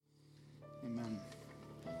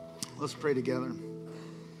Let's pray together.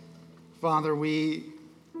 Father, we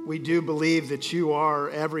do believe that you are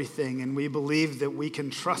everything, and we believe that we can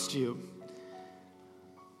trust you.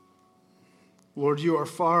 Lord, you are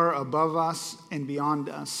far above us and beyond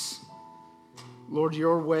us. Lord,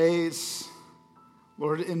 your ways,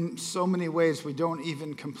 Lord, in so many ways we don't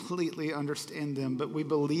even completely understand them, but we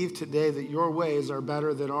believe today that your ways are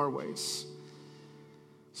better than our ways.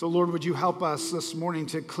 So, Lord, would you help us this morning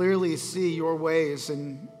to clearly see your ways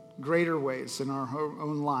and greater ways in our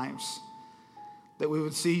own lives, that we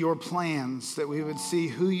would see your plans, that we would see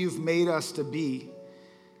who you've made us to be.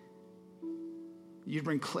 You'd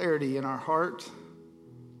bring clarity in our heart,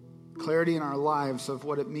 clarity in our lives of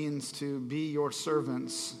what it means to be your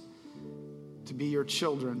servants, to be your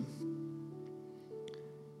children.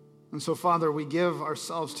 And so, Father, we give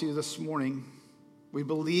ourselves to you this morning. We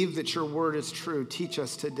believe that your word is true. Teach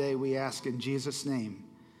us today, we ask in Jesus' name.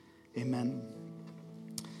 Amen.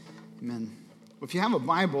 Amen. Well, if you have a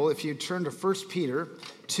Bible, if you turn to 1 Peter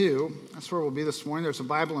 2, that's where we'll be this morning. There's a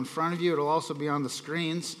Bible in front of you. It'll also be on the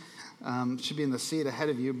screens. It should be in the seat ahead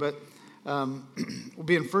of you. But we'll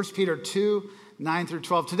be in 1 Peter 2, 9 through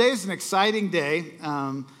 12. Today is an exciting day.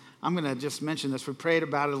 I'm going to just mention this. We prayed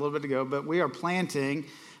about it a little bit ago, but we are planting.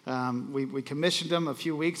 We commissioned them a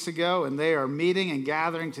few weeks ago, and they are meeting and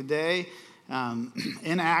gathering today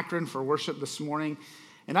in Akron for worship this morning.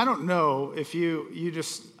 And I don't know if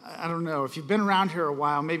I don't know if you've been around here a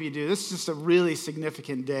while, maybe you do. This is just a really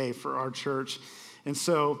significant day for our church. And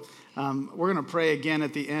so we're going to pray again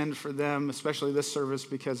at the end for them, especially this service,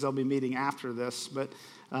 because they'll be meeting after this. But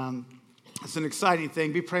it's an exciting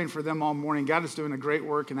thing. Be praying for them all morning. God is doing a great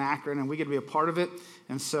work in Akron, and we get to be a part of it.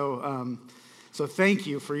 And so thank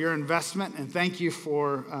you for your investment, and thank you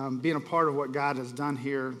for being a part of what God has done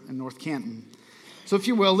here in North Canton. So if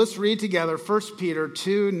you will, let's read together 1 Peter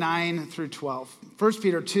 2, 9 through 12. 1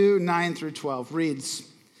 Peter 2, 9 through 12 reads,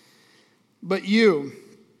 "But you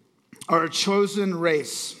are a chosen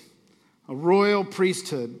race, a royal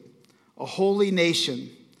priesthood, a holy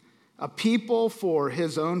nation, a people for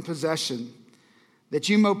his own possession, that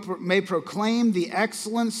you may proclaim the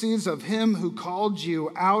excellencies of him who called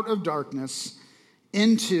you out of darkness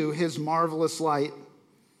into his marvelous light.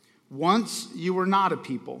 Once you were not a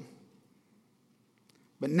people,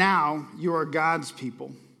 but now you are God's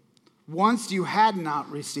people. Once you had not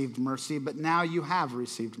received mercy, but now you have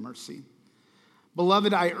received mercy.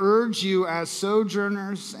 Beloved, I urge you as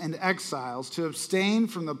sojourners and exiles to abstain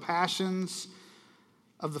from the passions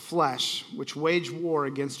of the flesh, which wage war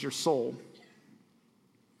against your soul.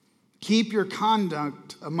 Keep your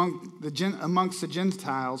conduct amongst the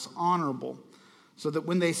Gentiles honorable, so that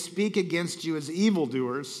when they speak against you as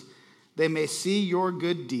evildoers, they may see your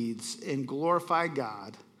good deeds and glorify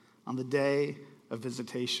God on the day of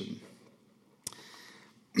visitation."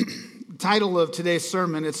 The title of today's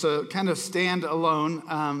sermon, it's a kind of stand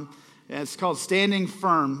alone. It's called Standing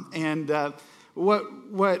Firm. And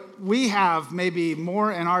what we have maybe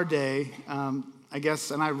more in our day, I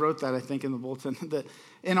guess, and I wrote that, I think, in the bulletin, that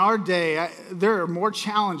in our day, there are more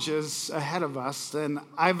challenges ahead of us than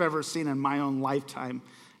I've ever seen in my own lifetime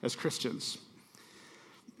as Christians.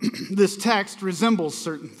 This text resembles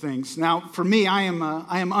certain things. Now, for me, I am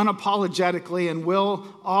unapologetically and will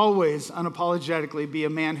always unapologetically be a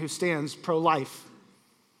man who stands pro-life.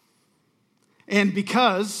 And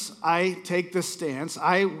because I take this stance,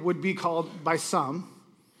 I would be called by some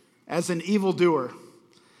as an evildoer.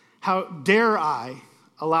 How dare I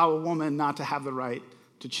allow a woman not to have the right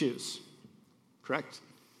to choose? Correct?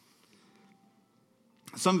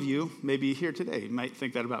 Some of you may be here today. You might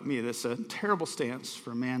think that about me. That's a terrible stance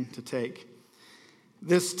for a man to take.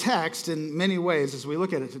 This text, in many ways, as we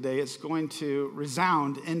look at it today, it's going to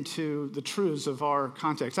resound into the truths of our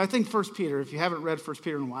context. I think 1 Peter, if you haven't read 1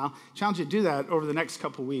 Peter in a while, I challenge you to do that over the next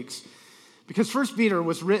couple weeks. Because 1 Peter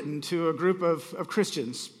was written to a group of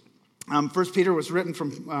Christians. 1 Peter was written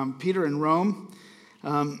from Peter in Rome.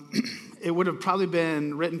 It would have probably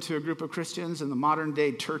been written to a group of Christians in the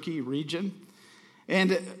modern-day Turkey region.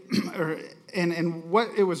 And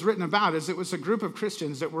what it was written about is it was a group of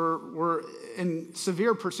Christians that were in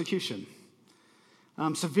severe persecution.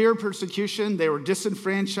 Severe persecution, they were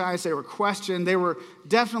disenfranchised, they were questioned, they were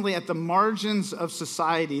definitely at the margins of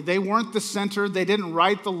society. They weren't the center, they didn't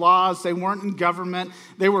write the laws, they weren't in government,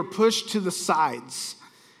 they were pushed to the sides.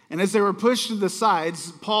 And as they were pushed to the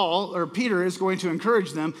sides, Peter is going to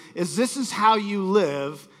encourage them, this is how you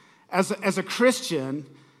live as a Christian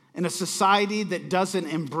in a society that doesn't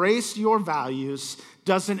embrace your values,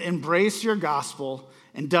 doesn't embrace your gospel,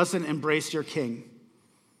 and doesn't embrace your king.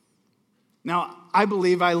 Now, I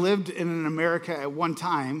believe I lived in an America at one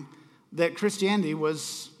time that Christianity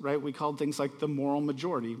was, right, we called things like the moral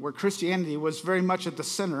majority, where Christianity was very much at the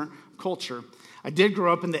center of culture. I did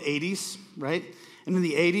grow up in the 80s, right? And in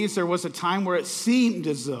the 80s, there was a time where it seemed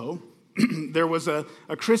as though there was a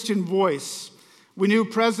Christian voice. We knew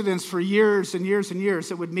presidents for years and years and years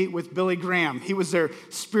that would meet with Billy Graham. He was their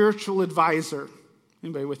spiritual advisor.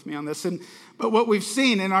 Anybody with me on this? But what we've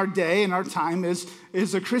seen in our day, in our time, is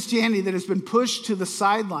a Christianity that has been pushed to the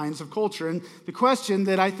sidelines of culture. And the question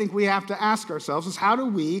that I think we have to ask ourselves is, how do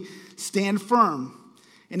we stand firm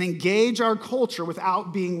and engage our culture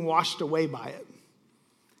without being washed away by it?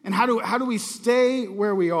 And how do we stay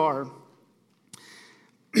where we are?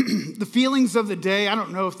 The feelings of the day, I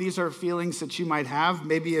don't know if these are feelings that you might have,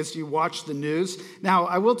 maybe as you watch the news. Now,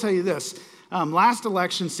 I will tell you this. Last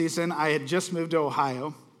election season, I had just moved to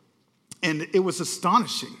Ohio, and it was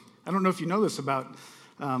astonishing. I don't know if you know this about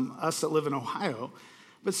us that live in Ohio,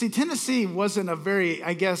 but see, Tennessee wasn't a very,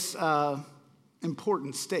 I guess,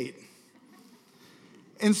 important state.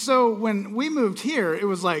 And so when we moved here, it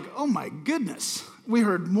was like, oh my goodness. We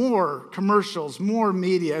heard more commercials, more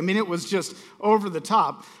media. I mean, it was just over the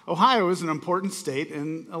top. Ohio is an important state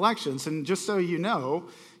in elections. And just so you know,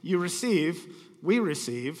 we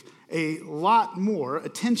receive a lot more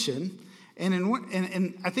attention.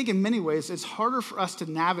 And I think in many ways, it's harder for us to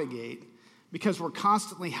navigate because we're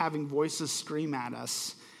constantly having voices scream at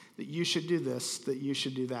us that you should do this, that you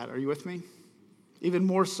should do that. Are you with me? Even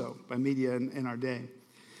more so by media in our day.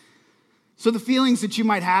 So the feelings that you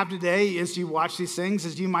might have today as you watch these things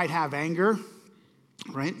is you might have anger,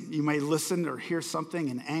 right? You might listen or hear something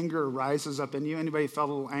and anger rises up in you. Anybody felt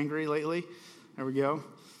a little angry lately? There we go.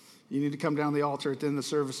 You need to come down the altar at the end of the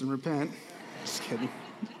service and repent. Just kidding.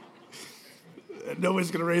 Nobody's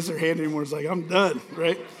going to raise their hand anymore. It's like, I'm done,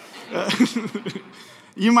 right?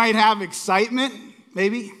 You might have excitement,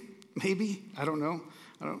 maybe. I don't know.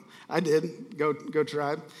 I did. Go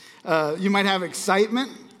Tribe. You might have excitement.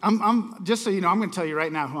 I'm just so you know, I'm going to tell you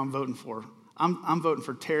right now who I'm voting for. I'm voting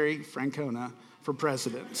for Terry Francona for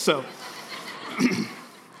president. So,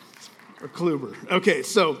 or Kluber. Okay,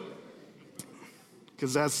 so,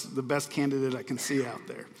 because that's the best candidate I can see out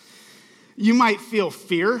there. You might feel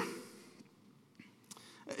fear.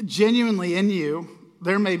 Genuinely in you,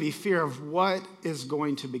 there may be fear of what is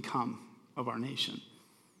going to become of our nation.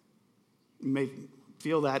 You may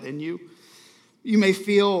feel that in you. You may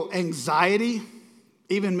feel anxiety.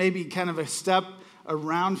 Even maybe kind of a step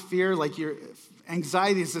around fear, like your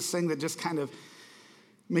anxiety is this thing that just kind of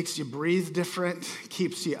makes you breathe different,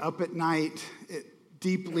 keeps you up at night,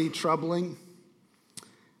 deeply troubling.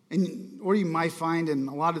 Or you might find, and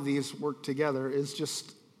a lot of these work together, is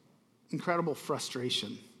just incredible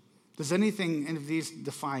frustration. Does any of these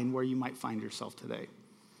define where you might find yourself today?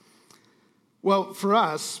 Well, for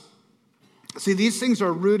us, see, these things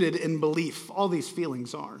are rooted in belief. All these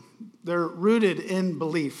feelings are. They're rooted in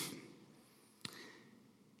belief.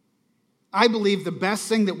 I believe the best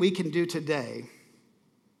thing that we can do today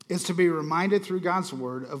is to be reminded through God's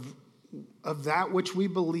word of that which we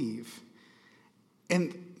believe.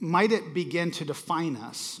 And might it begin to define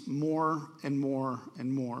us more and more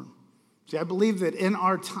and more. See, I believe that in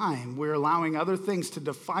our time, we're allowing other things to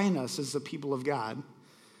define us as the people of God.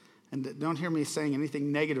 And don't hear me saying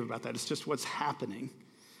anything negative about that. It's just what's happening.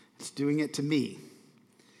 It's doing it to me.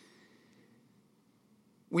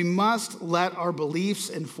 We must let our beliefs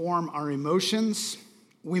inform our emotions.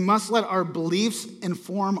 We must let our beliefs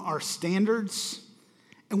inform our standards.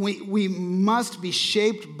 And we must be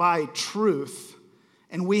shaped by truth.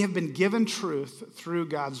 And we have been given truth through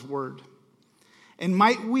God's word. And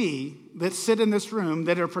might we that sit in this room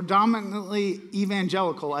that are predominantly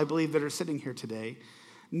evangelical, I believe, that are sitting here today,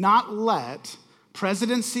 not let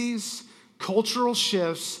presidencies, cultural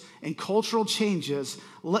shifts, and cultural changes,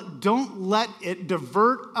 don't let it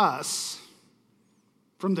divert us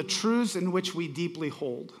from the truths in which we deeply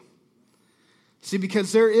hold. See,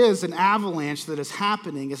 because there is an avalanche that is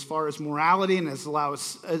happening as far as morality and as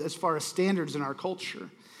far as standards in our culture.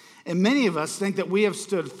 And many of us think that we have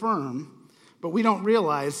stood firm, but we don't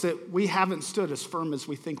realize that we haven't stood as firm as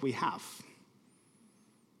we think we have.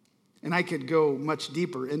 And I could go much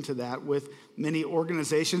deeper into that with many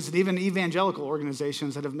organizations and even evangelical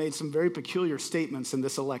organizations that have made some very peculiar statements in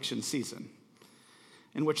this election season,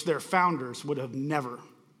 in which their founders would have never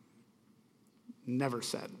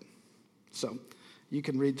said. So you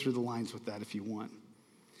can read through the lines with that if you want.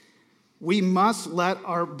 We must let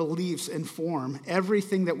our beliefs inform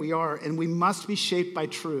everything that we are, and we must be shaped by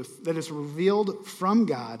truth that is revealed from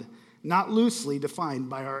God, not loosely defined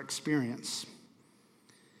by our experience.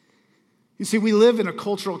 You see, we live in a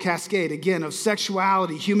cultural cascade, again, of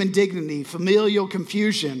sexuality, human dignity, familial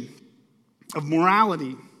confusion, of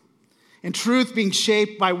morality, and truth being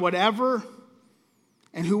shaped by whatever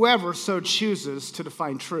and whoever so chooses to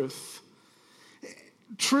define truth.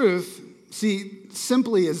 Truth,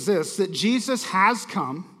 simply is this, that Jesus has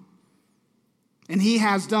come and he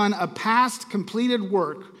has done a past completed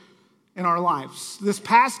work in our lives. This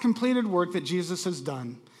past completed work that Jesus has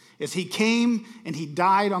done is he came and he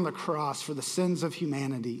died on the cross for the sins of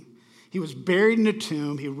humanity. He was buried in a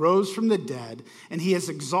tomb, he rose from the dead, and he is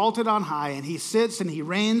exalted on high, and he sits and he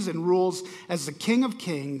reigns and rules as the King of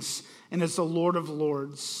Kings and as the Lord of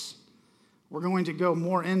Lords. We're going to go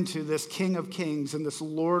more into this King of Kings and this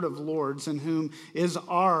Lord of Lords, in whom is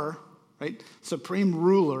our supreme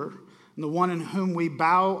ruler, and the one in whom we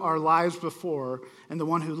bow our lives before, and the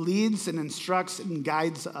one who leads and instructs and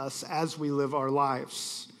guides us as we live our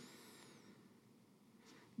lives.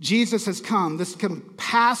 Jesus has come, this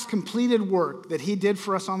past completed work that he did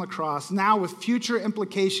for us on the cross, now with future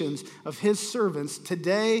implications of his servants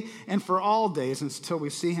today and for all days until we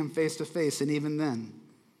see him face to face, and even then.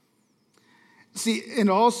 And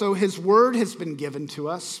also his word has been given to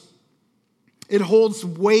us. It holds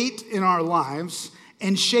weight in our lives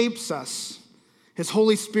and shapes us. His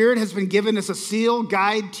Holy Spirit has been given as a seal,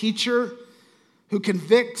 guide, teacher who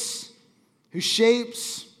convicts, who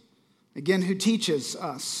shapes, again, who teaches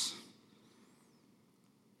us.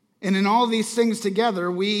 And in all these things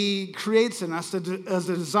together, we creates in us a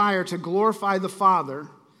desire to glorify the Father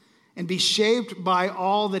and be shaped by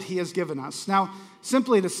all that he has given us. Now,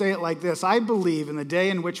 simply to say it like this, I believe in the day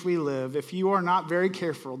in which we live, if you are not very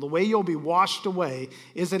careful, the way you'll be washed away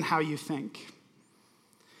isn't how you think.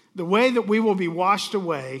 The way that we will be washed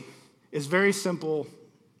away is very simple,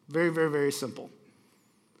 very, very, very simple.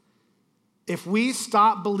 If we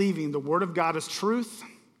stop believing the Word of God is truth,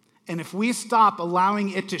 and if we stop allowing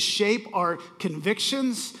it to shape our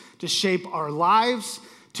convictions, to shape our lives,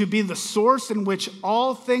 to be the source in which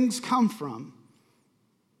all things come from,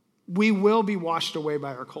 we will be washed away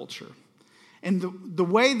by our culture. And the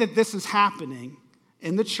way that this is happening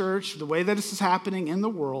in the church, the way that this is happening in the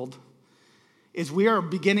world, is we are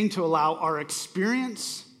beginning to allow our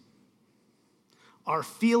experience, our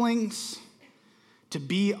feelings, to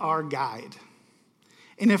be our guide.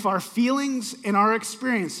 And if our feelings and our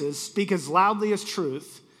experiences speak as loudly as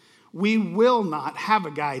truth, we will not have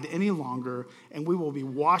a guide any longer, and we will be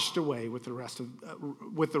washed away with the rest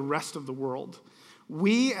of the world.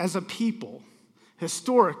 We as a people,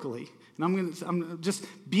 historically, and I'm just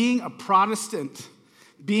being a Protestant,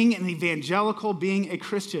 being an evangelical, being a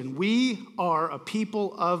Christian, we are a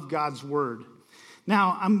people of God's word.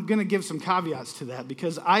 Now, I'm going to give some caveats to that,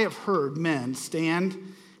 because I have heard men stand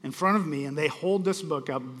in front of me and they hold this book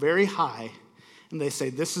up very high and they say,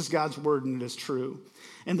 this is God's word and it is true.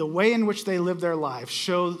 And the way in which they live their life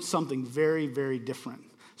shows something very, very different.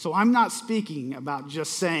 So I'm not speaking about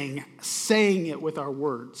just saying it with our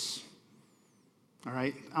words. All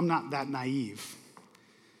right? I'm not that naive.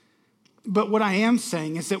 But what I am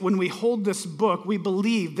saying is that when we hold this book, we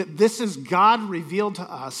believe that this is God revealed to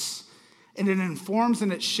us, and it informs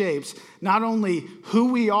and it shapes not only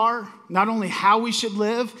who we are, not only how we should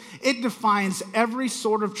live, it defines every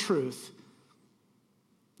sort of truth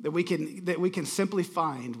that we can simply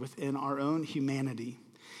find within our own humanity.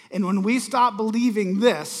 And when we stop believing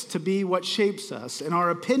this to be what shapes us, and our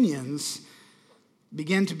opinions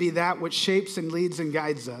begin to be that which shapes and leads and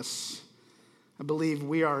guides us, I believe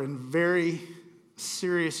we are in very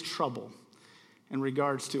serious trouble in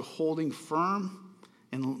regards to holding firm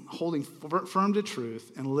to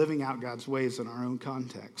truth and living out God's ways in our own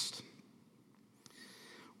context.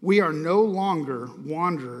 We are no longer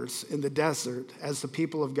wanderers in the desert as the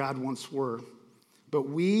people of God once were, but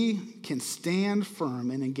we can stand firm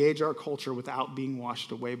and engage our culture without being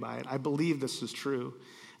washed away by it. I believe this is true.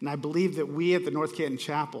 And I believe that we at the North Canton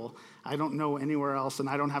Chapel, I don't know anywhere else, and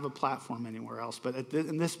I don't have a platform anywhere else, but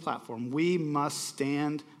in this platform, we must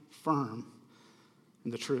stand firm in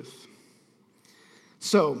the truth.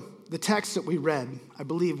 So the text that we read, I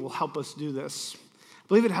believe, will help us do this. I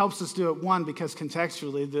believe it helps us do it, one, because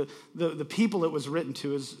contextually, the people it was written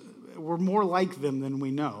to were more like them than we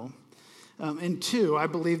know. And two, I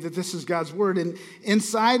believe that this is God's word. And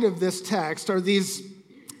inside of this text are these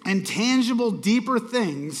intangible, deeper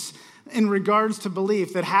things in regards to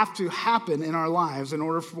belief that have to happen in our lives in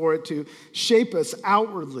order for it to shape us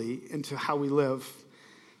outwardly into how we live.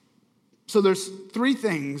 So there's three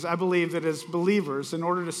things I believe that as believers, in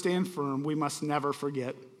order to stand firm, we must never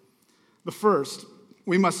forget. The first,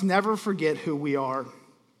 we must never forget who we are.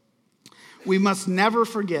 We must never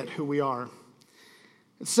forget who we are.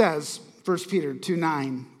 It says, 1 Peter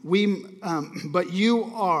 2:9. But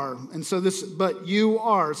you are, and so this, but you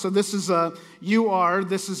are. So this is you are.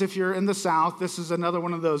 This is if you're in the South. This is another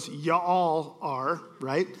one of those y'all are,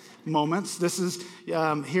 right? Moments. This is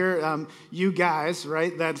here, you guys,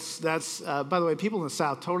 right? That's. By the way, people in the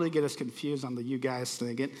South totally get us confused on the you guys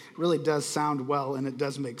thing. It really does sound well, and it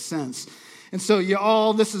does make sense. And so you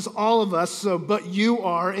all, this is all of us. So, but you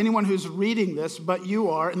are, anyone who's reading this, but you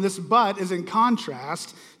are, and this but is in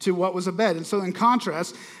contrast to what was abed. And so in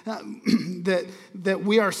contrast, that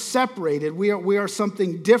we are separated, we are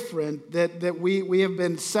something different, that we have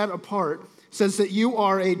been set apart, says that you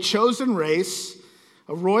are a chosen race,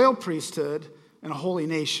 a royal priesthood, and a holy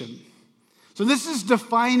nation. So this is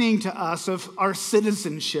defining to us of our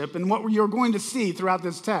citizenship, and what you're going to see throughout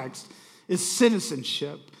this text is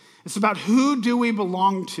citizenship. It's about who do we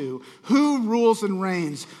belong to, who rules and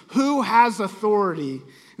reigns, who has authority.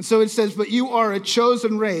 And so it says, but you are a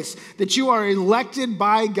chosen race, that you are elected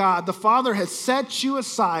by God. The Father has set you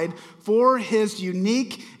aside for his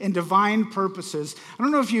unique and divine purposes. I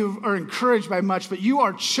don't know if you are encouraged by much, but you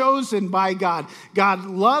are chosen by God. God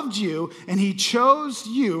loved you, and he chose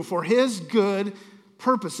you for his good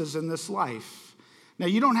purposes in this life. Now,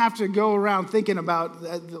 you don't have to go around thinking about,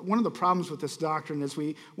 one of the problems with this doctrine is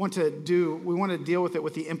we want to deal with it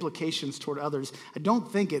with the implications toward others. I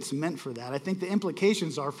don't think it's meant for that. I think the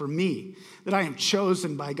implications are for me, that I am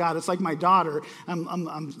chosen by God. It's like my daughter,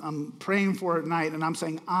 I'm praying for her at night, and I'm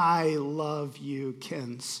saying, I love you,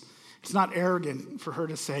 Kins. It's not arrogant for her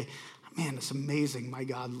to say, man, it's amazing,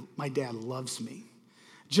 my dad loves me.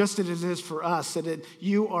 Just as it is for us, that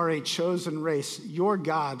you are a chosen race. Your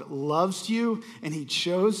God loves you, and he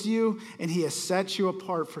chose you, and he has set you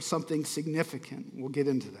apart for something significant. We'll get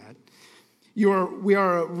into that. We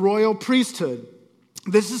are a royal priesthood.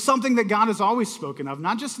 This is something that God has always spoken of,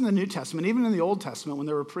 not just in the New Testament, even in the Old Testament when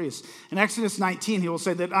there were priests. In Exodus 19, he will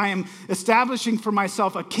say that I am establishing for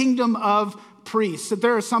myself a kingdom of priests, that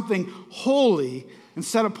there is something holy and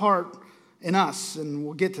set apart in us, and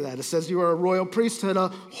we'll get to that. It says you are a royal priesthood, a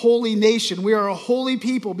holy nation. We are a holy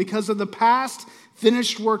people because of the past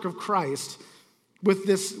finished work of Christ with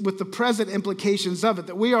the present implications of it,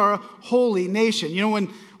 that we are a holy nation. You know,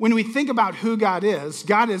 when we think about who God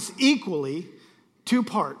is equally two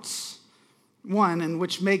parts. One, and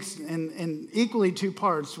which makes, and equally two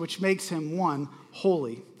parts, which makes him one,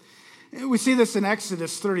 holy. We see this in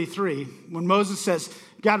Exodus 33, when Moses says,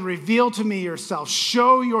 God, reveal to me yourself.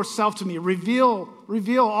 Show yourself to me. Reveal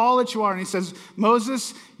all that you are. And he says,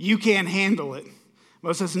 Moses, you can't handle it.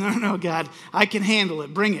 Moses says, no, God, I can handle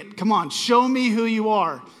it. Bring it. Come on, show me who you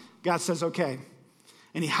are. God says, okay.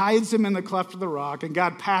 And he hides him in the cleft of the rock, and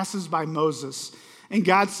God passes by Moses. And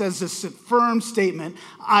God says this firm statement,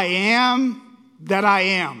 I am that I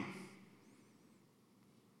am.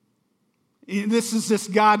 This is this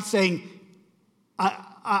God saying,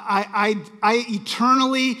 I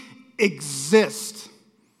eternally exist.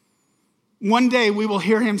 One day we will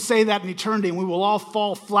hear him say that in eternity, and we will all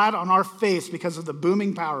fall flat on our face because of the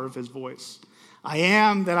booming power of his voice. I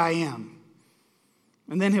am that I am.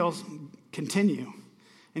 And then he'll continue,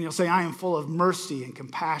 and he'll say, I am full of mercy and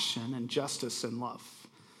compassion and justice and love.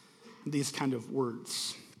 These kind of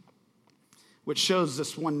words, which shows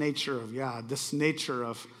this one nature of God, this nature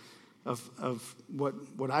of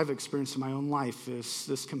what I've experienced in my own life is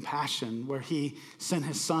this compassion, where he sent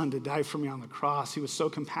his son to die for me on the cross. He was so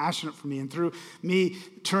compassionate for me, and through me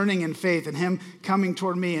turning in faith and him coming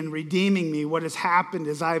toward me and redeeming me, what has happened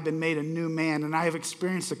is I have been made a new man, and I have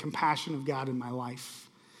experienced the compassion of God in my life.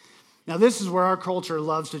 Now, this is where our culture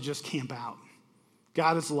loves to just camp out.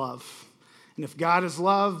 God is love. And if God is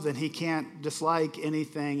love, then he can't dislike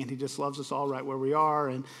anything, and he just loves us all right where we are.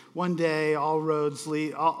 And one day, all roads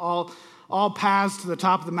lead, all paths to the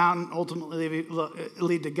top of the mountain ultimately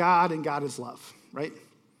lead to God, and God is love, right?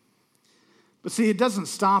 But see, it doesn't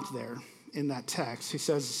stop there in that text. He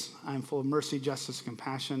says, I am full of mercy, justice, and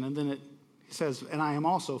compassion. And then he says, and I am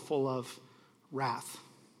also full of wrath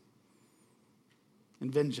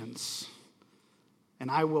and vengeance,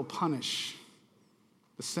 and I will punish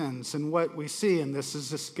the sins. And what we see in this is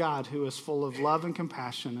this God who is full of love and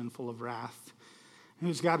compassion and full of wrath,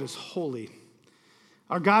 whose God is holy.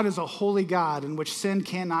 Our God is a holy God in which sin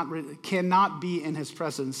cannot be in his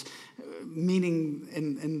presence, meaning,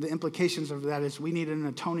 and the implications of that is we need an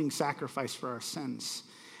atoning sacrifice for our sins.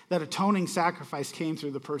 That atoning sacrifice came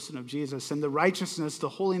through the person of Jesus, and the righteousness, the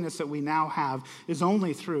holiness that we now have is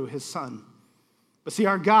only through his son. But see,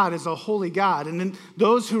 our God is a holy God, and then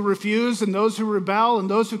those who refuse and those who rebel and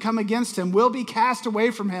those who come against him will be cast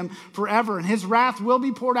away from him forever, and his wrath will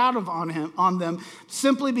be poured out on them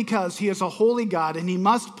simply because he is a holy God, and he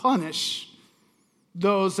must punish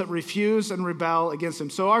those that refuse and rebel against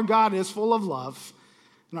him. So our God is full of love,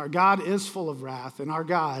 and our God is full of wrath, and our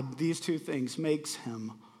God, these two things, makes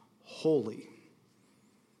him holy.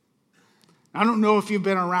 I don't know if you've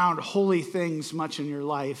been around holy things much in your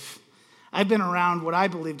life. I've been around what I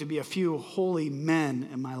believe to be a few holy men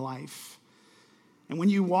in my life. And when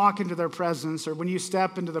you walk into their presence or when you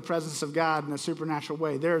step into the presence of God in a supernatural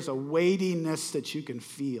way, there's a weightiness that you can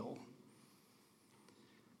feel.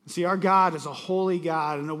 See, our God is a holy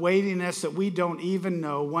God, and a weightiness that we don't even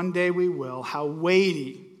know, one day we will, how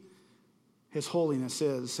weighty his holiness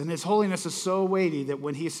is. And his holiness is so weighty that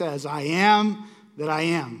when he says, I am that I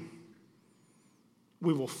am,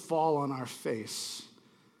 we will fall on our face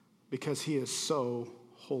because he is so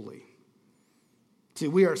holy. See,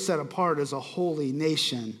 we are set apart as a holy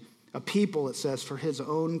nation, a people, it says, for his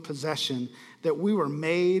own possession, that we were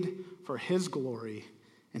made for his glory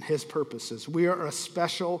and his purposes. We are a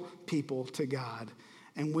special people to God,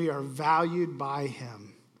 and we are valued by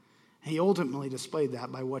him. He ultimately displayed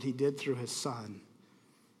that by what he did through his son.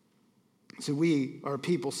 See, we are a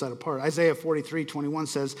people set apart. Isaiah 43:21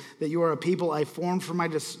 says that you are a people I formed for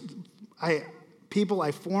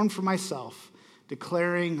myself,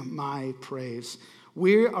 declaring my praise.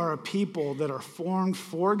 We are a people that are formed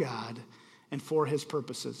for God and for his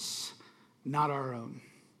purposes, not our own.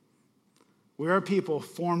 We are a people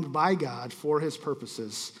formed by God for his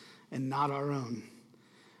purposes and not our own.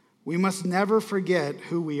 We must never forget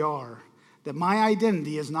who we are, that my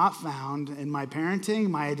identity is not found in my parenting.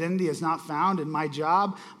 My identity is not found in my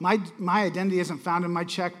job. My identity isn't found in my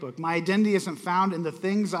checkbook. My identity isn't found in the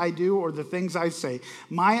things I do or the things I say.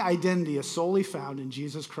 My identity is solely found in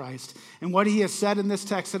Jesus Christ. And what he has said in this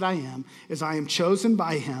text that I am is I am chosen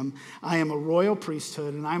by him. I am a royal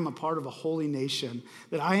priesthood, and I am a part of a holy nation,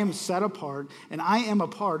 that I am set apart, and I am a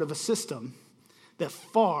part of a system that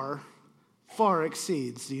far, far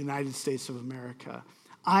exceeds the United States of America.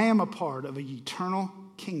 I am a part of an eternal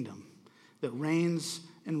kingdom that reigns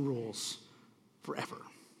and rules forever.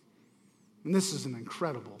 And this is an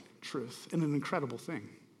incredible truth and an incredible thing.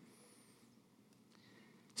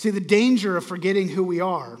 See, the danger of forgetting who we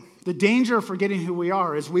are,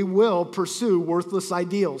 is we will pursue worthless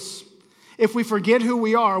ideals. If we forget who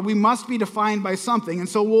we are, we must be defined by something, and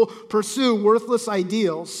so we'll pursue worthless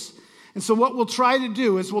ideals. And so what we'll try to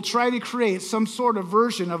do is we'll try to create some sort of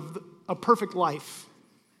version of a perfect life.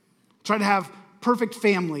 Try to have perfect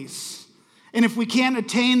families. And if we can't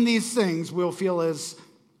attain these things, we will feel as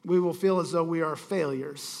though we are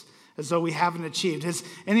failures, as though we haven't achieved. Has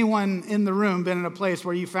anyone in the room been in a place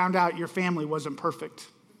where you found out your family wasn't perfect?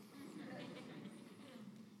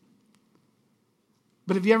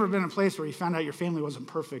 But have you ever been in a place where you found out your family wasn't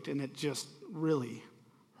perfect and it just really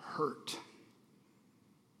hurt?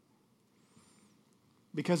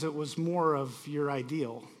 Because it was more of your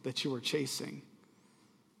ideal that you were chasing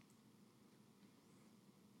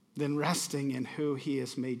than resting in who he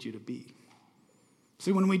has made you to be.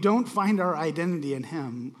 See, when we don't find our identity in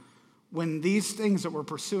him, when these things that we're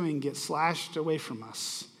pursuing get slashed away from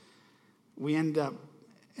us, we end up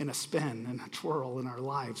in a spin and a twirl in our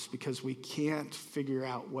lives because we can't figure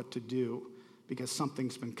out what to do because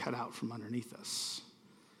something's been cut out from underneath us.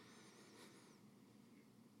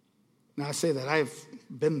 Now, I say that I've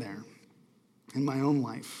been there in my own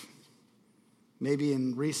life. Maybe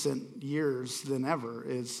in recent years than ever,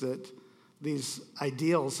 is that these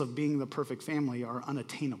ideals of being the perfect family are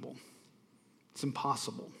unattainable. It's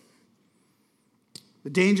impossible. The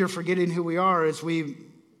danger of forgetting who we are is we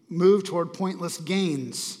move toward pointless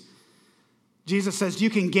gains. Jesus says you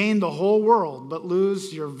can gain the whole world but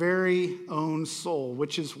lose your very own soul,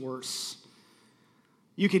 which is worse.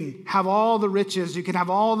 You can have all the riches, you can have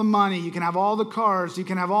all the money, you can have all the cars, you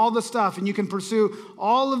can have all the stuff, and you can pursue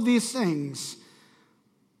all of these things.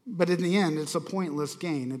 But in the end, it's a pointless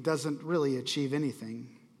gain. It doesn't really achieve anything.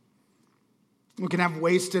 We can have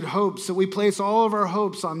wasted hopes. So we place all of our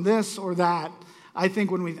hopes on this or that. I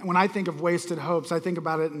think when I think of wasted hopes, I think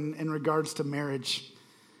about it in regards to marriage.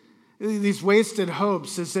 These wasted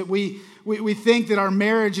hopes is that we think that our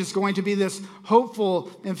marriage is going to be this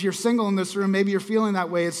hopeful, and if you're single in this room, maybe you're feeling that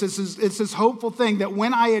way. It's this hopeful thing that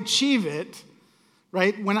when I achieve it,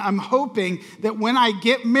 right, when I'm hoping that when I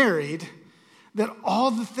get married, that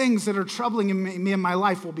all the things that are troubling me in my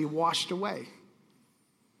life will be washed away.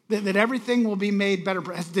 That everything will be made better.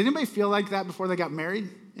 Did anybody feel like that before they got married?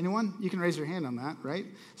 Anyone? You can raise your hand on that, right?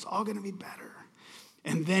 It's all going to be better.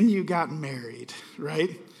 And then you got married, right?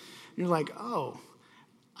 You're like, oh,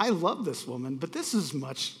 I love this woman, but this is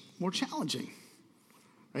much more challenging,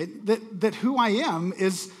 right? That who I am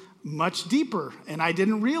is much deeper, and I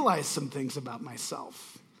didn't realize some things about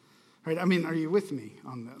myself, right? I mean, are you with me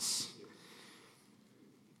on this?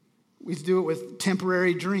 We do it with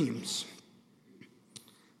temporary dreams.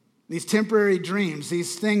 These temporary dreams,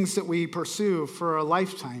 these things that we pursue for a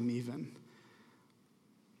lifetime even.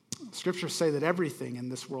 Scriptures say that everything in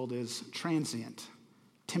this world is transient,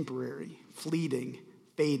 temporary, fleeting,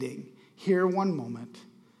 fading, here one moment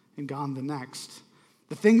and gone the next.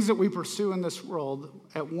 The things that we pursue in this world,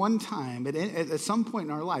 at one time, at some point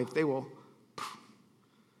in our life, they will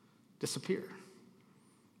disappear.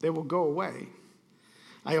 They will go away.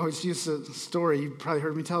 I always use a story, you probably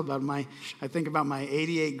heard me tell about I think about my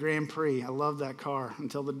 88 Grand Prix. I loved that car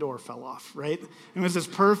until the door fell off, right? It was this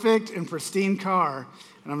perfect and pristine car,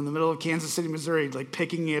 and I'm in the middle of Kansas City, Missouri, like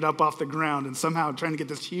picking it up off the ground and somehow trying to get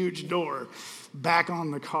this huge door back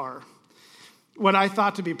on the car. What I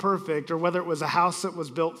thought to be perfect, or whether it was a house that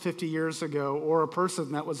was built 50 years ago or a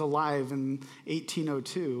person that was alive in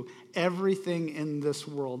 1802, everything in this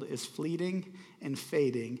world is fleeting and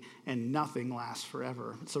fading, and nothing lasts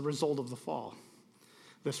forever. It's a result of the fall.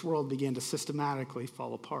 This world began to systematically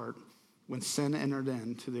fall apart when sin entered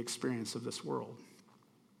into the experience of this world.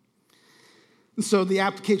 And so the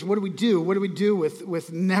application, what do we do? What do we do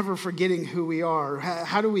with never forgetting who we are?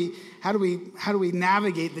 How do we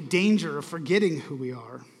navigate the danger of forgetting who we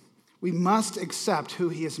are? We must accept who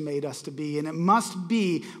he has made us to be, and it must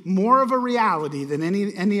be more of a reality than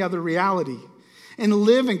any other reality. And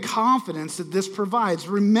live in confidence that this provides.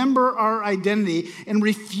 Remember our identity and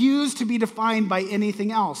refuse to be defined by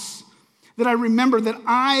anything else. That I remember that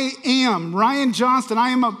I am Ryan Johnston.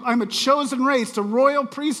 I'm a chosen race, a royal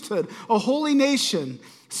priesthood, a holy nation,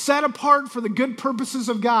 set apart for the good purposes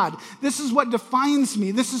of God. This is what defines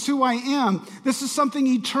me. This is who I am. This is something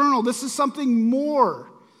eternal. This is something more.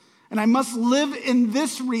 And I must live in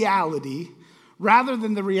this reality rather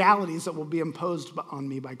than the realities that will be imposed on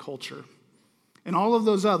me by culture. And all of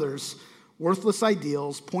those others, worthless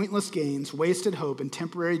ideals, pointless gains, wasted hope, and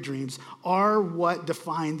temporary dreams are what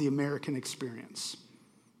define the American experience.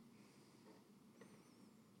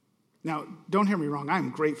 Now, don't hear me wrong. I am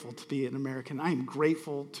grateful to be an American. I am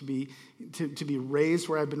grateful to be raised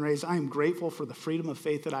where I've been raised. I am grateful for the freedom of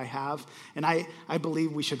faith that I have. And I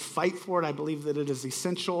believe we should fight for it. I believe that it is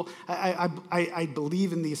essential. I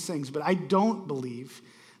believe in these things, but I don't believe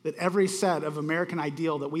that every set of American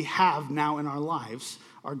ideal that we have now in our lives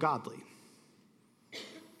are godly.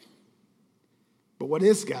 But what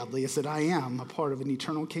is godly is that I am a part of an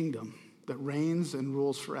eternal kingdom that reigns and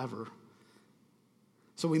rules forever.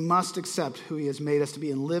 So we must accept who he has made us to be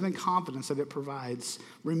and live in confidence that it provides,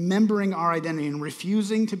 remembering our identity and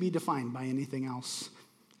refusing to be defined by anything else.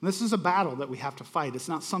 And this is a battle that we have to fight. It's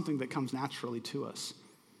not something that comes naturally to us.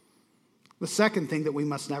 The second thing that we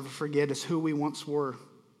must never forget is who we once were.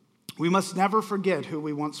 We must never forget who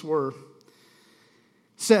we once were. It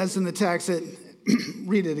says in the text,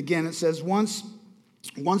 read it again, it says, once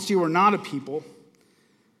you were not a people.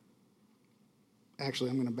 Actually,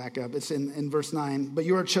 I'm going to back up. It's in verse 9. But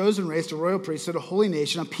you are a chosen race, a royal priesthood, a holy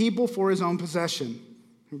nation, a people for his own possession.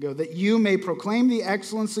 Here we go. That you may proclaim the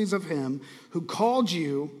excellencies of him who called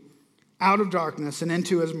you out of darkness and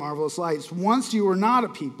into his marvelous lights. Once you were not a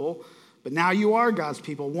people, but now you are God's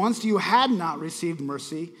people. Once you had not received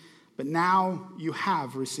mercy, but now you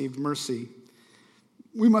have received mercy.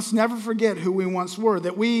 We must never forget who we once were,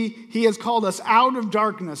 that he has called us out of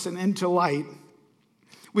darkness and into light.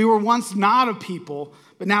 We were once not a people,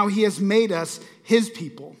 but now he has made us his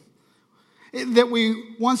people. That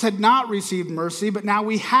we once had not received mercy, but now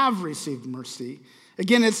we have received mercy.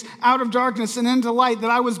 Again, it's out of darkness and into light, that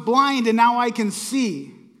I was blind and now I can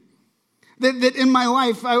see. That in my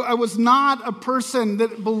life, I was not a person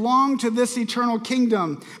that belonged to this eternal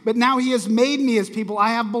kingdom, but now he has made me his people. I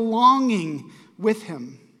have belonging with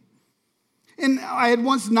him. And I had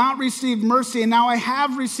once not received mercy, and now I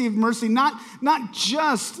have received mercy, not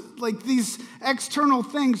just like these external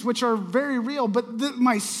things, which are very real, but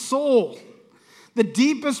my soul, the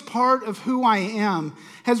deepest part of who I am,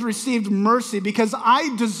 has received mercy because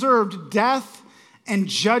I deserved death and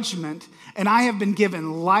judgment, and I have been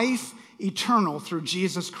given life eternal through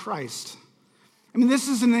Jesus Christ. I mean, this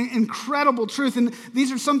is an incredible truth, and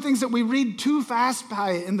these are some things that we read too fast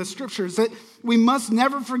by in the scriptures, that we must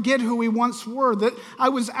never forget who we once were, that I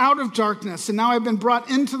was out of darkness, and now I've been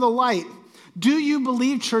brought into the light. Do you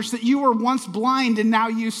believe, church, that you were once blind and now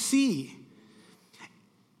you see?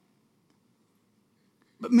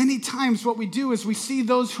 But many times what we do is we see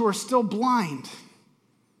those who are still blind.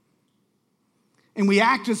 And we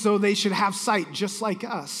act as though they should have sight just like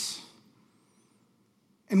us.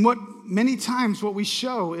 And many times what we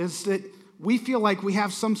show is that we feel like we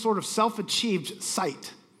have some sort of self-achieved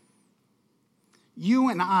sight. You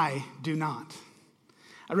and I do not.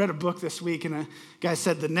 I read a book this week, and a guy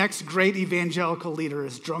said the next great evangelical leader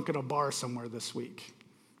is drunk at a bar somewhere this week.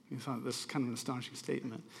 I thought this is kind of an astonishing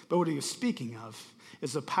statement. But what he was speaking of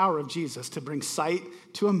is the power of Jesus to bring sight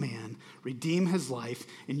to a man, redeem his life,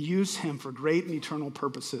 and use him for great and eternal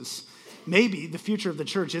purposes. Maybe the future of the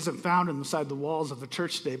church isn't found inside the walls of the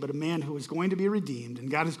church today, but a man who is going to be redeemed,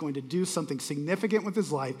 and God is going to do something significant with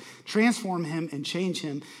his life, transform him and change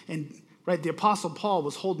him. And the Apostle Paul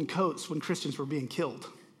was holding coats when Christians were being killed.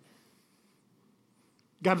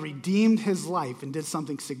 God redeemed his life and did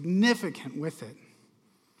something significant with it.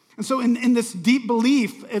 And so in this deep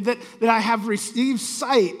belief that I have received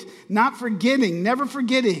sight, not forgetting, never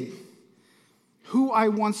forgetting who I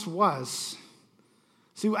once was.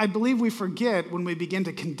 See, I believe we forget when we begin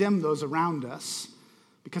to condemn those around us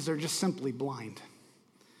because they're just simply blind.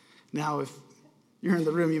 Now, if you're in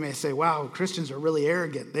the room, you may say, wow, Christians are really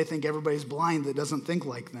arrogant. They think everybody's blind that doesn't think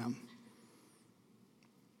like them.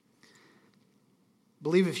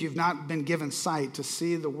 Believe if you've not been given sight to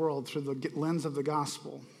see the world through the lens of the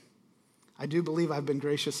gospel, I do believe I've been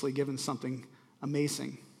graciously given something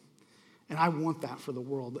amazing. And I want that for the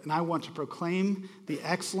world. And I want to proclaim the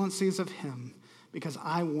excellencies of him because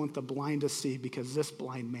I want the blind to see, because this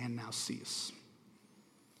blind man now sees.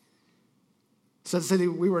 It says that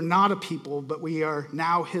we were not a people, but we are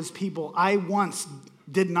now his people. I once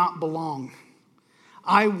did not belong.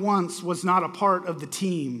 I once was not a part of the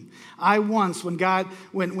team. I once,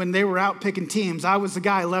 when they were out picking teams, I was the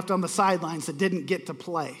guy left on the sidelines that didn't get to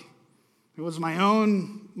play. It was my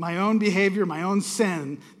own behavior, my own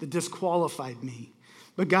sin that disqualified me.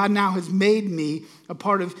 But God now has made me a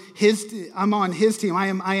part of I'm on his team. I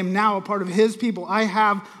am now a part of his people. I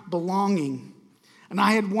have belonging. And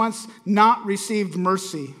I had once not received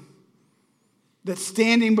mercy, that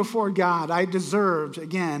standing before God, I deserved,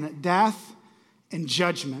 again, death and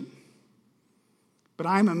judgment. But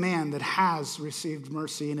I'm a man that has received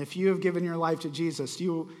mercy. And if you have given your life to Jesus,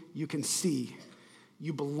 you can see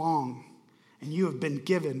you belong and you have been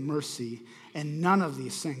given mercy. And none of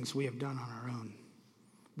these things we have done on our own.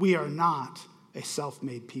 We are not a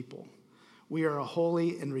self-made people. We are a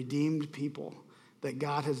holy and redeemed people that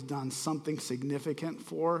God has done something significant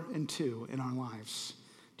for and to in our lives.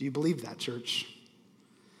 Do you believe that, church?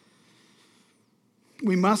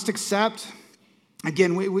 We must accept,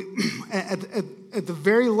 again, we at the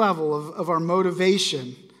very level of our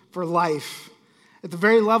motivation for life, at the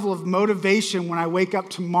very level of motivation when I wake up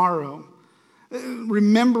tomorrow,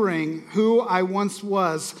 remembering who I once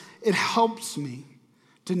was, it helps me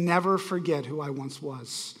to never forget who I once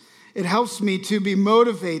was. It helps me to be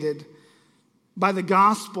motivated by the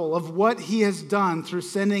gospel of what he has done through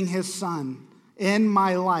sending his son in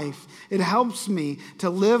my life. It helps me to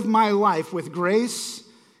live my life with grace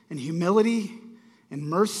and humility and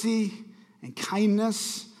mercy and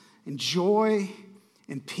kindness and joy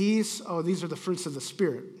and peace. Oh, these are the fruits of the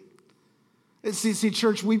Spirit. See,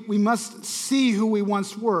 church, we must see who we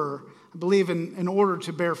once were, I believe, in order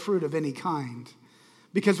to bear fruit of any kind.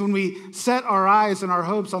 Because when we set our eyes and our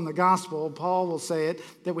hopes on the gospel, Paul will say it,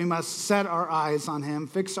 that we must set our eyes on him,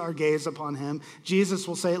 fix our gaze upon him. Jesus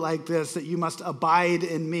will say it like this, that you must abide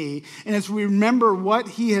in me. And as we remember what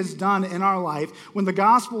he has done in our life, when the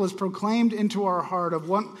gospel is proclaimed into our heart of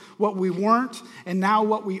what we weren't and now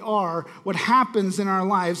what we are, what happens in our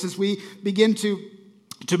lives is we begin to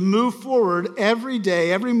move forward every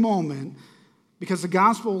day, every moment, because the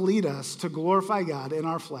gospel will lead us to glorify God in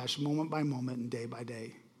our flesh moment by moment and day by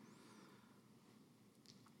day.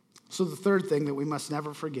 So the third thing that we must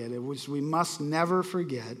never forget is we must never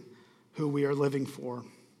forget who we are living for.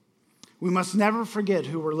 We must never forget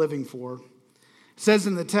who we're living for. It says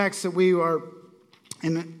in the text that we are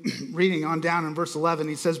reading on down in verse 11,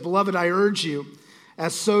 he says, "Beloved, I urge you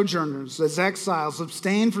as sojourners, as exiles,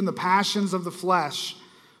 abstain from the passions of the flesh,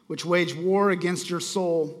 which wage war against your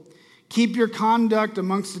soul. Keep your conduct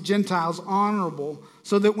amongst the Gentiles honorable,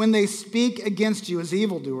 so that when they speak against you as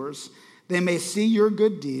evildoers, they may see your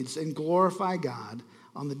good deeds and glorify God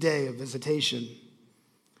on the day of visitation."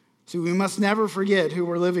 So we must never forget who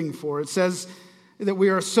we're living for. It says that we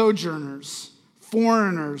are sojourners,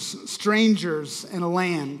 foreigners, strangers in a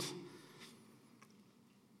land.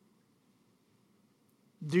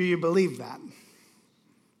 Do you believe that?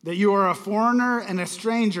 That you are a foreigner and a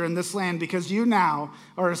stranger in this land because you now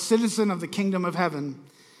are a citizen of the kingdom of heaven.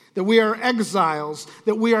 That we are exiles,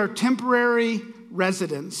 that we are temporary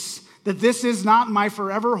residents, that this is not my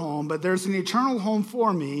forever home, but there's an eternal home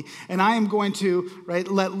for me, and I am going to,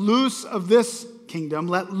 let loose of this kingdom,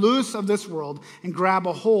 let loose of this world, and grab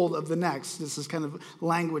a hold of the next. This is kind of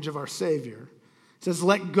language of our Savior. It says,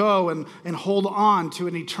 let go and hold on to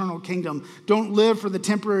an eternal kingdom. Don't live for the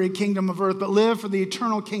temporary kingdom of earth, but live for the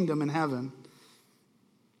eternal kingdom in heaven.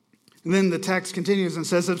 And then the text continues and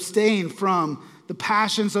says, abstain from the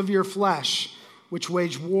passions of your flesh, which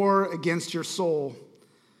wage war against your soul.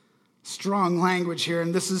 Strong language here,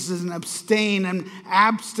 and this is an abstain and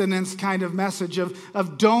abstinence kind of message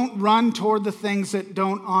of don't run toward the things that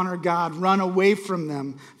don't honor God. Run away from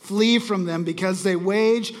them, flee from them, because they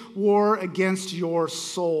wage war against your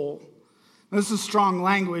soul. This is strong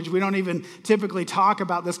language. We don't even typically talk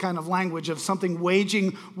about this kind of language of something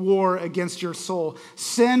waging war against your soul.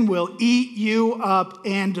 Sin will eat you up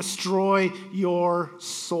and destroy your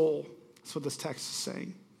soul. That's what this text is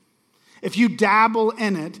saying. If you dabble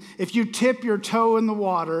in it, if you tip your toe in the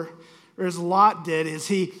water, or as Lot did, is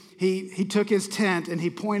he took his tent and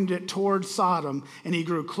he pointed it towards Sodom, and he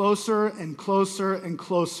grew closer and closer and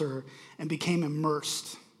closer and became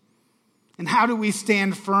immersed. And how do we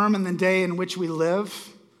stand firm in the day in which we live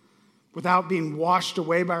without being washed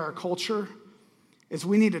away by our culture? Is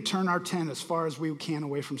we need to turn our tent as far as we can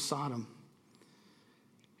away from Sodom.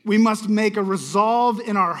 We must make a resolve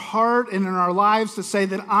in our heart and in our lives to say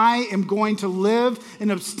that I am going to live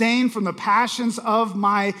and abstain from the passions of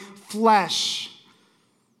my flesh.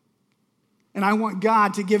 And I want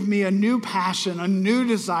God to give me a new passion, a new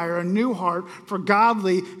desire, a new heart for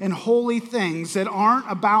godly and holy things that aren't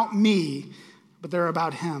about me, but they're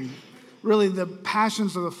about Him. Really, the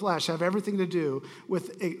passions of the flesh have everything to do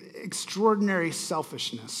with extraordinary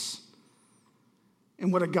selfishness.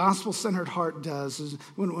 And what a gospel-centered heart does is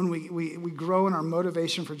when we grow in our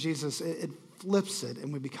motivation for Jesus, it flips it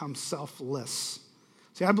and we become selfless.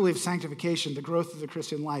 See, I believe sanctification, the growth of the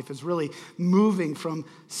Christian life, is really moving from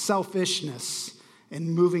selfishness and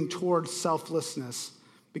moving towards selflessness,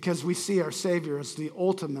 because we see our Savior as the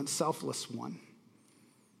ultimate selfless one.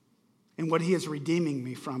 And what He is redeeming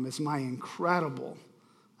me from is my incredible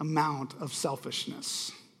amount of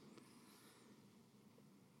selfishness.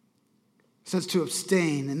 It says to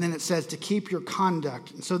abstain, and then it says to keep your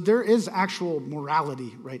conduct. And so there is actual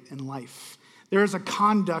morality, in life. There is a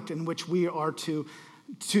conduct in which we are to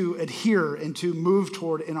adhere and to move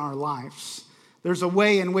toward in our lives. There's a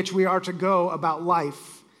way in which we are to go about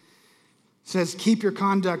life. It says keep your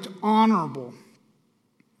conduct honorable,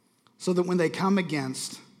 so that when they come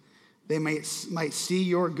against, they might see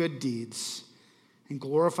your good deeds and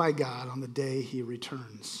glorify God on the day He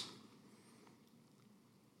returns.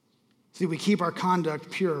 See, we keep our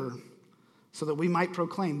conduct pure so that we might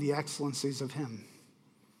proclaim the excellencies of Him.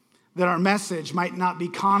 That our message might not be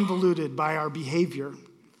convoluted by our behavior.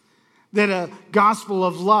 That a gospel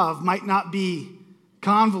of love might not be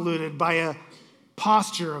convoluted by a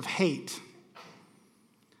posture of hate.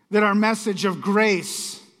 That our message of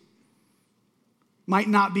grace might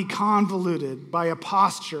not be convoluted by a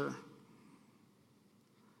posture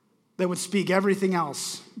that would speak everything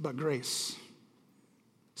else but grace.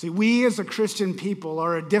 See, we as a Christian people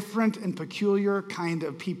are a different and peculiar kind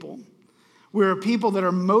of people. We're a people that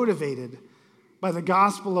are motivated by the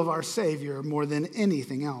gospel of our Savior more than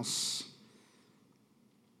anything else.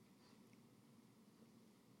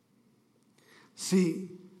 See,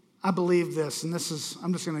 I believe this, and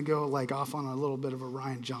I'm just going to go off on a little bit of a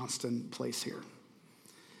Ryan Johnston place here.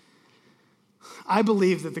 I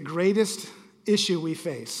believe that the greatest issue we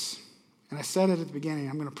face, and I said it at the beginning,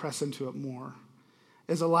 I'm going to press into it more,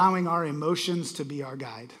 is allowing our emotions to be our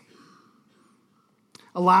guide.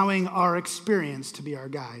 Allowing our experience to be our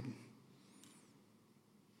guide.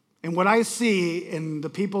 And what I see in the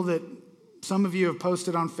people that some of you have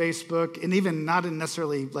posted on Facebook, and even not in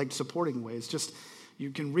necessarily supporting ways, just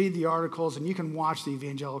you can read the articles and you can watch the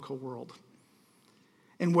evangelical world.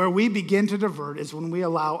 And where we begin to divert is when we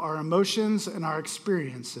allow our emotions and our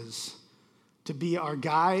experiences to be our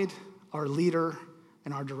guide, our leader,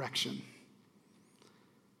 and our direction.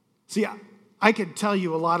 See, I could tell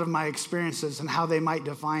you a lot of my experiences and how they might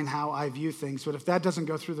define how I view things, but if that doesn't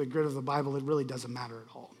go through the grid of the Bible, it really doesn't matter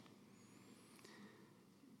at all.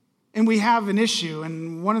 And we have an issue,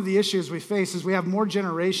 and one of the issues we face is we have more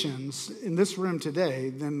generations in this room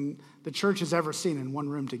today than the church has ever seen in one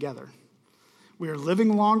room together. We are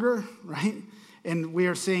living longer, right? And we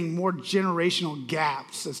are seeing more generational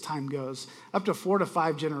gaps as time goes. Up to 4 to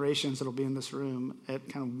 5 generations that'll be in this room at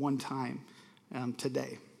kind of one time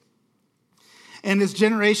today. And as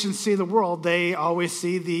generations see the world, they always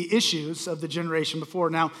see the issues of the generation before.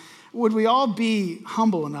 Now, would we all be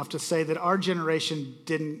humble enough to say that our generation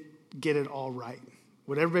didn't get it all right?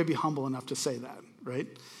 Would everybody be humble enough to say that, right?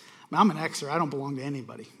 I'm an Xer. I don't belong to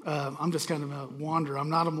anybody. I'm just kind of a wanderer. I'm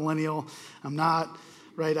not a millennial. I'm not,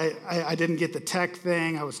 right? I didn't get the tech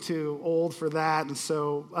thing. I was too old for that. And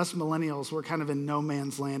so us millennials, we're kind of in no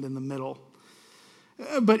man's land in the middle.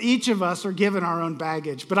 But each of us are given our own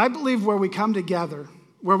baggage. But I believe where we come together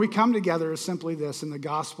is simply this, in the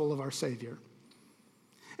gospel of our Savior.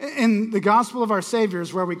 In the gospel of our Savior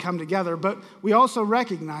is where we come together, but we also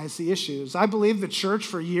recognize the issues. I believe the church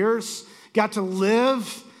for years got to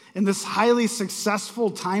live in this highly successful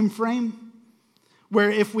time frame where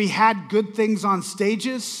if we had good things on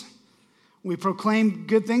stages, we proclaimed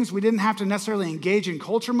good things, we didn't have to necessarily engage in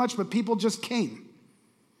culture much, but people just came.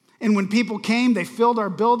 And when people came, they filled our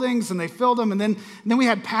buildings and they filled them. And then we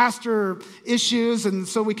had pastor issues. And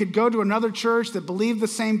so we could go to another church that believed the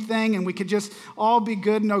same thing and we could just all be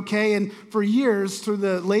good and okay. And for years, through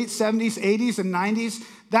the late 70s, 80s, and 90s,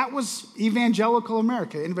 that was evangelical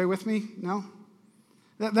America. Anybody with me? No?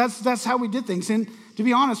 That's how we did things. And to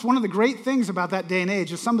be honest, one of the great things about that day and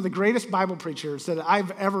age is some of the greatest Bible preachers that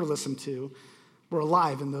I've ever listened to were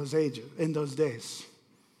alive in those days.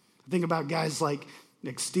 I think about guys like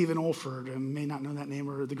Stephen Olford, I may not know that name,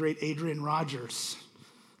 or the great Adrian Rogers,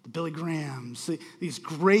 the Billy Grahams, these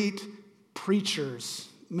great preachers,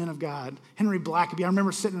 men of God. Henry Blackaby, I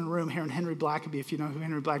remember sitting in a room hearing Henry Blackaby, if you know who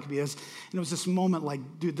Henry Blackaby is, and it was this moment like,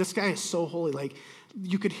 dude, this guy is so holy, like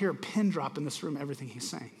you could hear a pin drop in this room, everything he's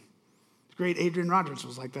saying. The great Adrian Rogers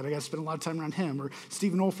was like that. I got to spend a lot of time around him, or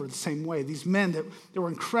Stephen Olford, the same way. These men that were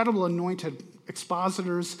incredible anointed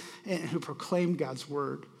expositors and who proclaimed God's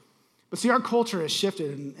word. But see, our culture has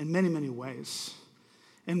shifted in many, many ways.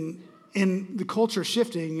 And the culture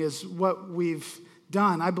shifting is what we've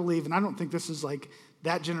done, I believe, and I don't think this is like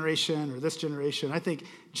that generation or this generation. I think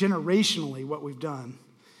generationally what we've done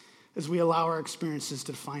is we allow our experiences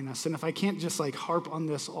to define us. And if I can't just like harp on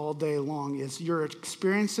this all day long, is your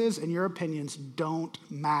experiences and your opinions don't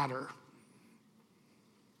matter.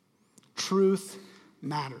 Truth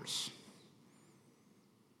matters.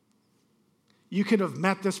 You could have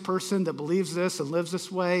met this person that believes this and lives this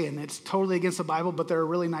way, and it's totally against the Bible, but they're a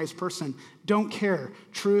really nice person. Don't care.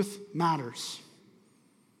 Truth matters.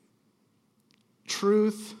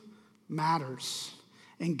 Truth matters.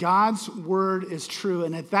 And God's word is true.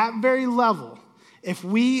 And at that very level, if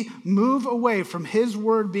we move away from his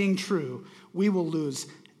word being true, we will lose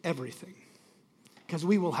everything because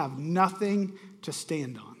we will have nothing to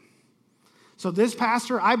stand on. So this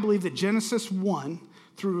pastor, I believe that Genesis 1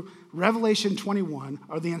 through Revelation 21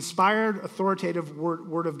 are the inspired, authoritative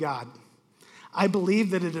word of God. I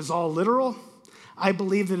believe that it is all literal. I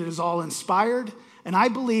believe that it is all inspired. And I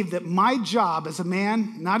believe that my job as a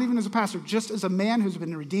man, not even as a pastor, just as a man who's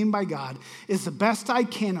been redeemed by God, is the best I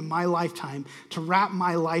can in my lifetime to wrap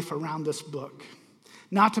my life around this book,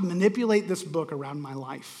 not to manipulate this book around my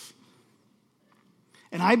life.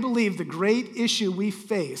 And I believe the great issue we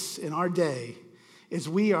face in our day is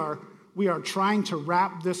we are trying to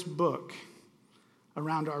wrap this book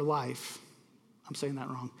around our life. I'm saying that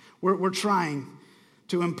wrong. We're trying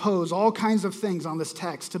to impose all kinds of things on this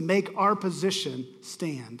text to make our position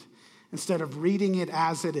stand instead of reading it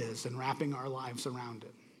as it is and wrapping our lives around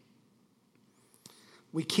it.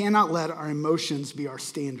 We cannot let our emotions be our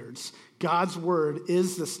standards. God's word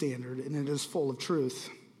is the standard, and it is full of truth.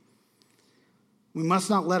 We must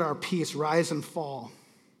not let our peace rise and fall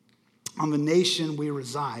on the nation we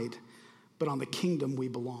reside, but on the kingdom we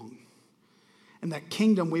belong. And that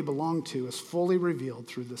kingdom we belong to is fully revealed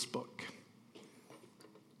through this book.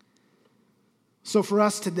 So for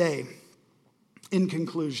us today, in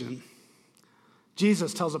conclusion,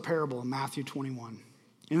 Jesus tells a parable in Matthew 21.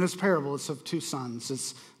 In this parable, it's of two sons.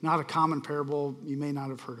 It's not a common parable. You may not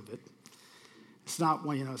have heard of it. It's not,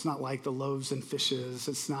 it's not like the loaves and fishes.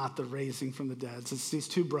 It's not the raising from the dead. It's these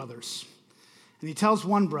two brothers. And he tells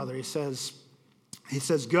one brother, he says,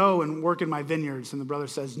 go and work in my vineyards. And the brother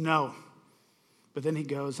says, no. But then he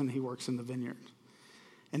goes and he works in the vineyard.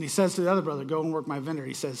 And he says to the other brother, go and work my vineyard.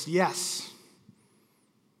 He says, yes.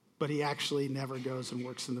 But he actually never goes and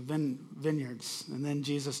works in the vineyards. And then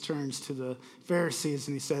Jesus turns to the Pharisees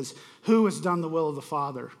and he says, who has done the will of the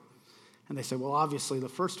Father? And they say, well, obviously the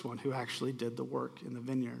first one who actually did the work in the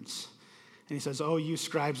vineyards. And he says, oh, you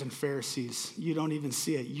scribes and Pharisees, you don't even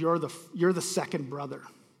see it. You're the second brother.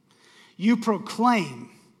 You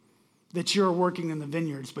proclaim that you're working in the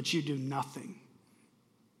vineyards, but you do nothing.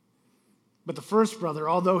 But the first brother,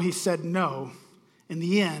 although he said no, in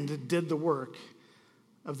the end did the work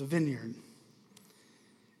of the vineyard.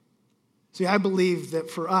 See, I believe that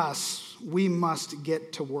for us, we must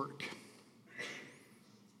get to work.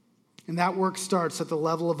 And that work starts at the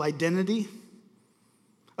level of identity,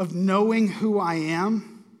 of knowing who I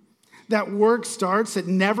am. That work starts at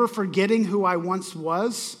never forgetting who I once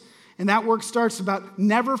was. And that work starts about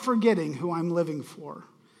never forgetting who I'm living for.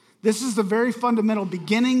 This is the very fundamental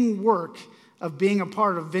beginning work of being a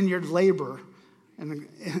part of vineyard labor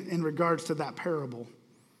in regards to that parable.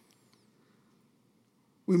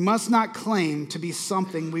 We must not claim to be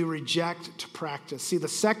something we reject to practice. See, the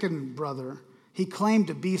second brother, he claimed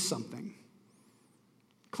to be something,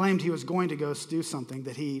 claimed he was going to go do something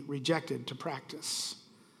that he rejected to practice.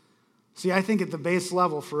 See, I think at the base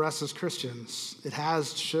level for us as Christians, it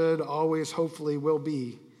has, should, always, hopefully will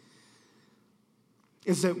be,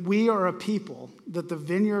 is that we are a people that the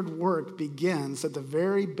vineyard work begins at the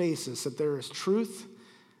very basis that there is truth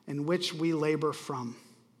in which we labor from.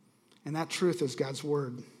 And that truth is God's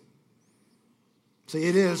word. See,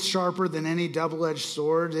 it is sharper than any double-edged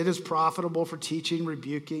sword. It is profitable for teaching,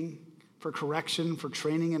 rebuking, for correction, for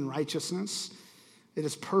training in righteousness. It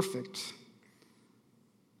is perfect.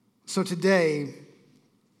 So today,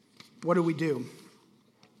 what do?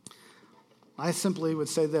 I simply would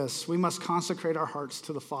say this: we must consecrate our hearts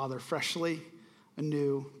to the Father freshly,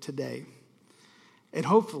 anew today. And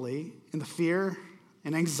hopefully, in the fear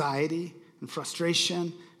and anxiety and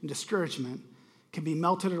frustration and discouragement can be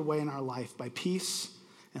melted away in our life by peace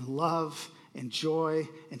and love and joy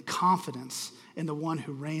and confidence in the one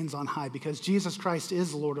who reigns on high, because Jesus Christ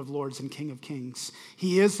is Lord of Lords and King of Kings.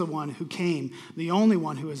 He is the one who came, the only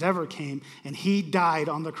one who has ever came, and he died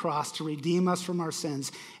on the cross to redeem us from our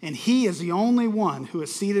sins. And he is the only one who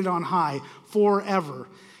is seated on high forever.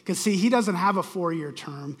 Because see, he doesn't have a 4-year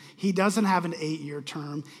term. He doesn't have an 8-year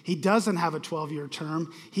term. He doesn't have a 12-year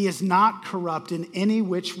term. He is not corrupt in any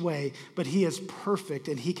which way, but he is perfect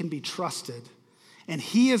and he can be trusted. And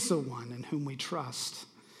he is the one in whom we trust.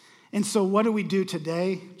 And so what do we do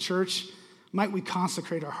today, church? Might we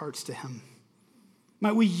consecrate our hearts to him?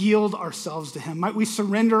 Might we yield ourselves to him? Might we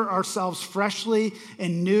surrender ourselves freshly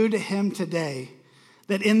and new to him today?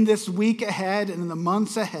 That in this week ahead and in the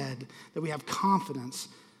months ahead, that we have confidence,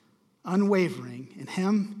 unwavering in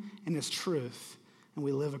him and his truth, and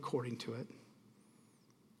we live according to it.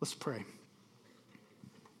 Let's pray.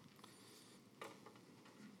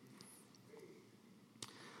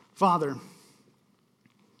 Father,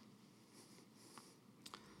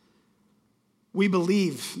 we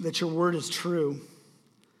believe that your word is true.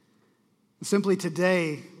 Simply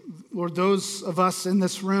today, Lord, those of us in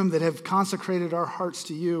this room that have consecrated our hearts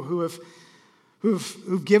to you,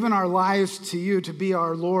 who've given our lives to you to be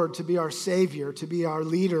our Lord, to be our Savior, to be our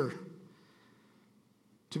leader,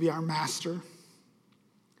 to be our master.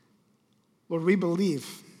 Lord, we believe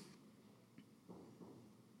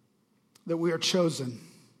that we are chosen,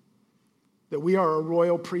 that we are a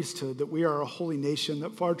royal priesthood, that we are a holy nation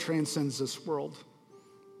that far transcends this world.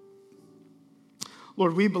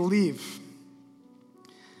 Lord, we believe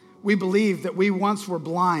that we once were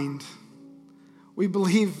blind. We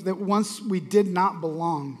believe that once we did not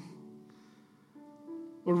belong.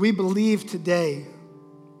 Lord, we believe today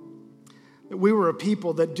that we were a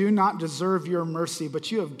people that do not deserve your mercy,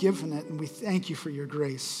 but you have given it, and we thank you for your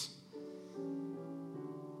grace.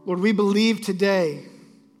 Lord, we believe today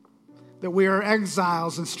that we are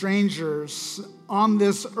exiles and strangers on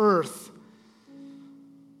this earth,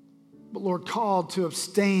 but Lord, called to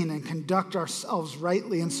abstain and conduct ourselves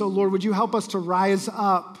rightly. And so, Lord, would you help us to rise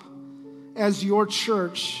up as your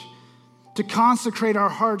church, to consecrate our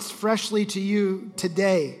hearts freshly to you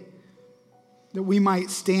today, that we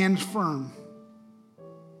might stand firm.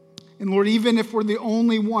 And Lord, even if we're the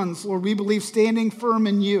only ones, Lord, we believe standing firm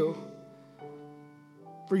in you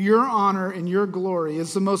for your honor and your glory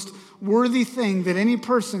is the most worthy thing that any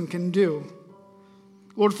person can do.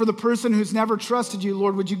 Lord, for the person who's never trusted you,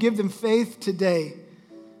 Lord, would you give them faith today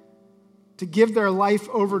to give their life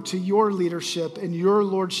over to your leadership and your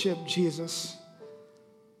lordship, Jesus.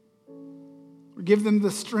 Or give them the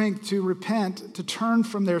strength to repent, to turn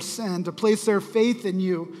from their sin, to place their faith in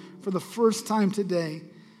you for the first time today,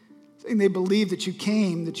 saying they believe that you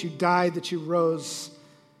came, that you died, that you rose.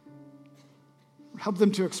 Help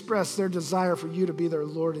them to express their desire for you to be their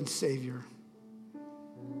Lord and Savior.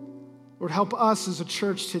 Lord, help us as a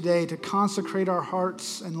church today to consecrate our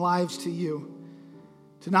hearts and lives to you,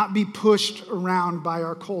 to not be pushed around by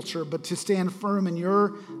our culture, but to stand firm in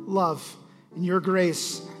your love, in your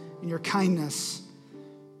grace, in your kindness,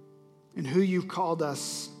 in who you've called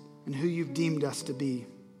us and who you've deemed us to be.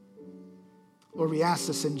 Lord, we ask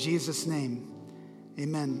this in Jesus' name.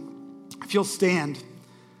 Amen. If you'll stand.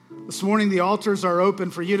 This morning, the altars are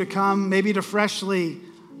open for you to come, maybe to freshly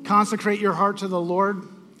consecrate your heart to the Lord.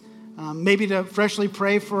 maybe to freshly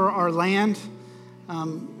pray for our land.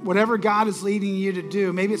 Whatever God is leading you to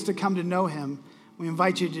do, maybe it's to come to know him. We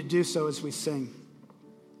invite you to do so as we sing.